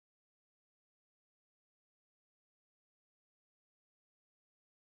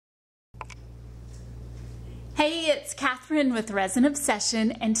Hey, it's Catherine with Resin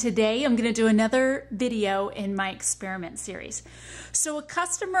Obsession, and today I'm going to do another video in my experiment series. So a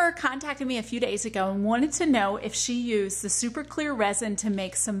customer contacted me a few days ago and wanted to know if she used the super clear resin to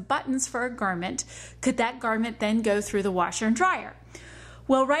make some buttons for a garment, could that garment then go through the washer and dryer?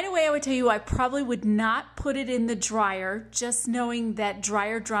 Well, right away I would tell you I probably would not put it in the dryer, just knowing that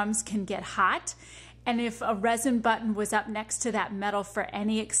dryer drums can get hot. And if a resin button was up next to that metal for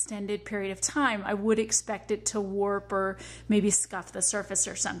any extended period of time, I would expect it to warp or maybe scuff the surface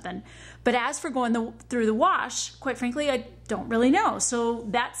or something. But as for going through the wash, quite frankly, I don't really know. So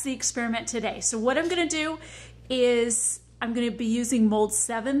that's the experiment today. So what I'm going to do is I'm going to be using mold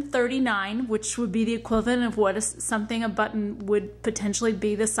 739, which would be the equivalent of what a button would potentially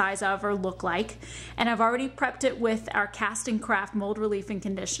be the size of or look like. And I've already prepped it with our Cast and Craft mold relief and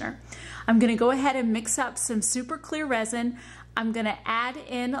conditioner. I'm going to go ahead and mix up some super clear resin. I'm going to add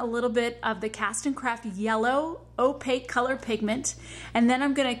in a little bit of the Cast and Craft yellow opaque color pigment, and then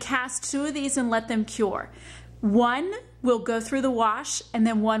I'm going to cast two of these and let them cure. One will go through the wash, and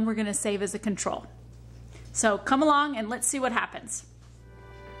then one we're going to save as a control. So come along and let's see what happens.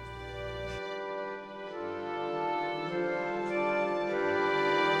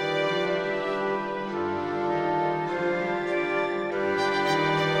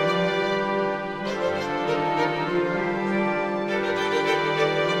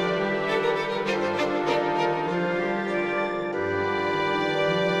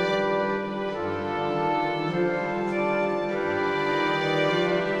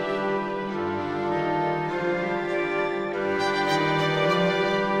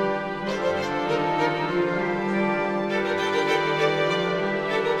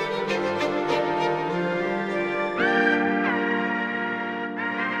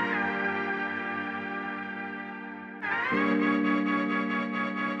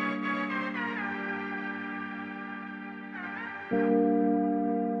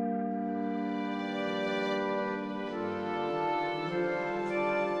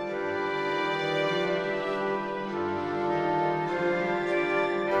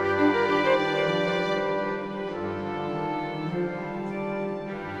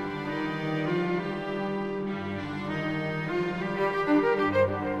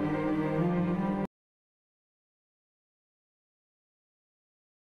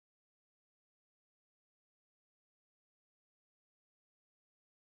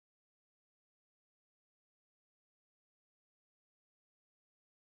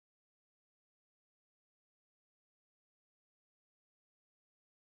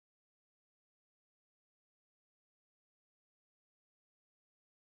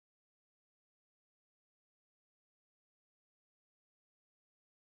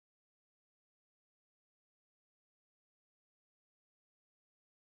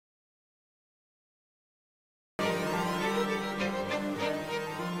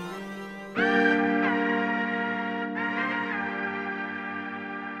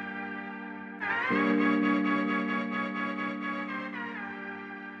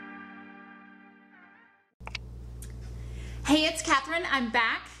 Hey, it's Catherine. I'm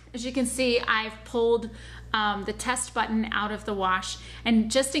back. As you can see, I've pulled the test button out of the wash, and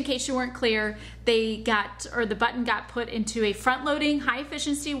just in case you weren't clear, the button got put into a front-loading,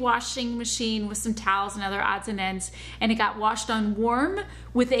 high-efficiency washing machine with some towels and other odds and ends, and it got washed on warm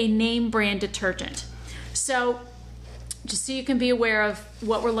with a name brand detergent. So, just so you can be aware of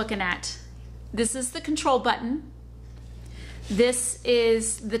what we're looking at, this is the control button. This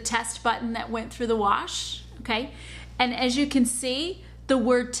is the test button that went through the wash, okay? And as you can see, the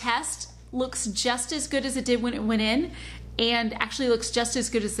word test looks just as good as it did when it went in, and actually looks just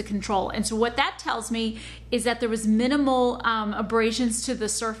as good as the control. And so what that tells me is that there was minimal abrasions to the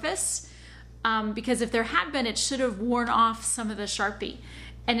surface, because if there had been, it should have worn off some of the Sharpie.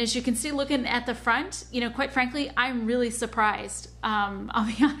 And as you can see, looking at the front, you know, quite frankly, I'm really surprised. I'll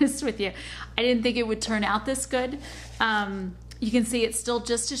be honest with you. I didn't think it would turn out this good. You can see it's still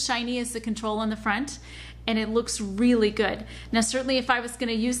just as shiny as the control on the front, and it looks really good. Now, certainly if I was going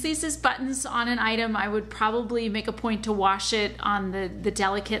to use these as buttons on an item, I would probably make a point to wash it on the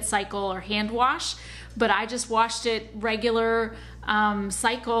delicate cycle or hand wash, but I just washed it regular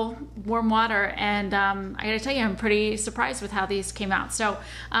cycle, warm water, and I gotta tell you, I'm pretty surprised with how these came out. So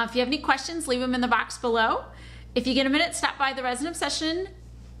if you have any questions, leave them in the box below. If you get a minute, stop by the Resin Obsession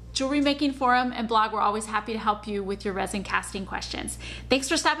Jewelry Making Forum and blog. We're always happy to help you with your resin casting questions. Thanks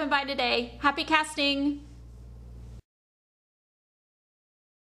for stopping by today. Happy casting!